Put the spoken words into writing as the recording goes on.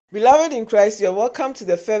Beloved in Christ, you are welcome to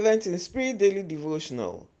the Fervent in Spirit Daily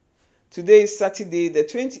Devotional. Today is Saturday, the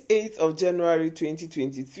 28th of January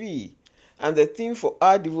 2023, and the theme for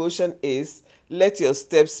our devotion is Let Your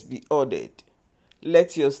Steps Be Ordered.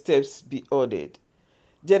 Let your steps be ordered.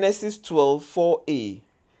 Genesis 12:4a.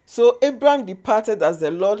 So Abram departed as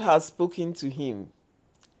the Lord had spoken to him.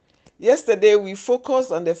 Yesterday, we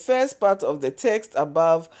focused on the first part of the text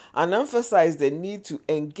above and emphasized the need to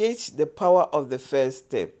engage the power of the first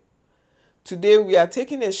step. Today we are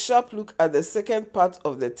taking a sharp look at the second part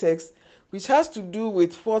of the text, which has to do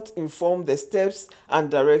with what informed the steps and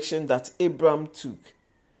direction that Abram took.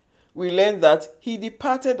 We learned that he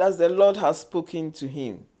departed as the Lord had spoken to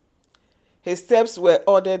him. His steps were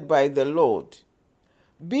ordered by the Lord.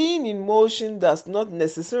 Being in motion does not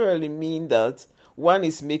necessarily mean that one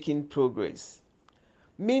is making progress.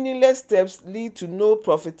 Meaningless steps lead to no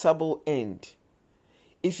profitable end.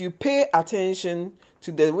 If you pay attention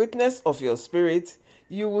to the witness of your spirit,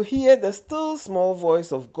 you will hear the still small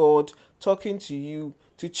voice of God talking to you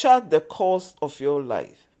to chart the course of your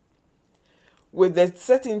life. With the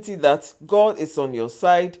certainty that God is on your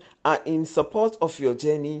side and in support of your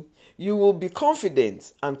journey, you will be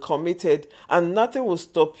confident and committed, and nothing will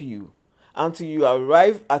stop you until you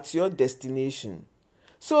arrive at your destination.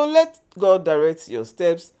 So let God direct your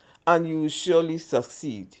steps and you will surely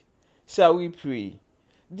succeed. Shall we pray?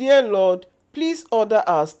 Dear Lord, please order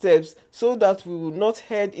our steps so that we will not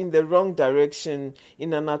head in the wrong direction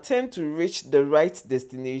in an attempt to reach the right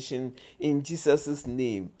destination. In Jesus'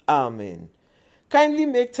 name, Amen. Kindly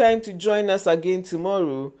make time to join us again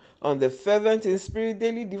tomorrow on the Fervent in Spirit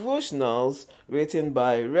Daily Devotionals written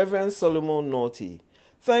by Reverend Solomon Naughty.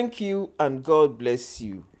 Thank you and God bless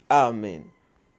you. Amen.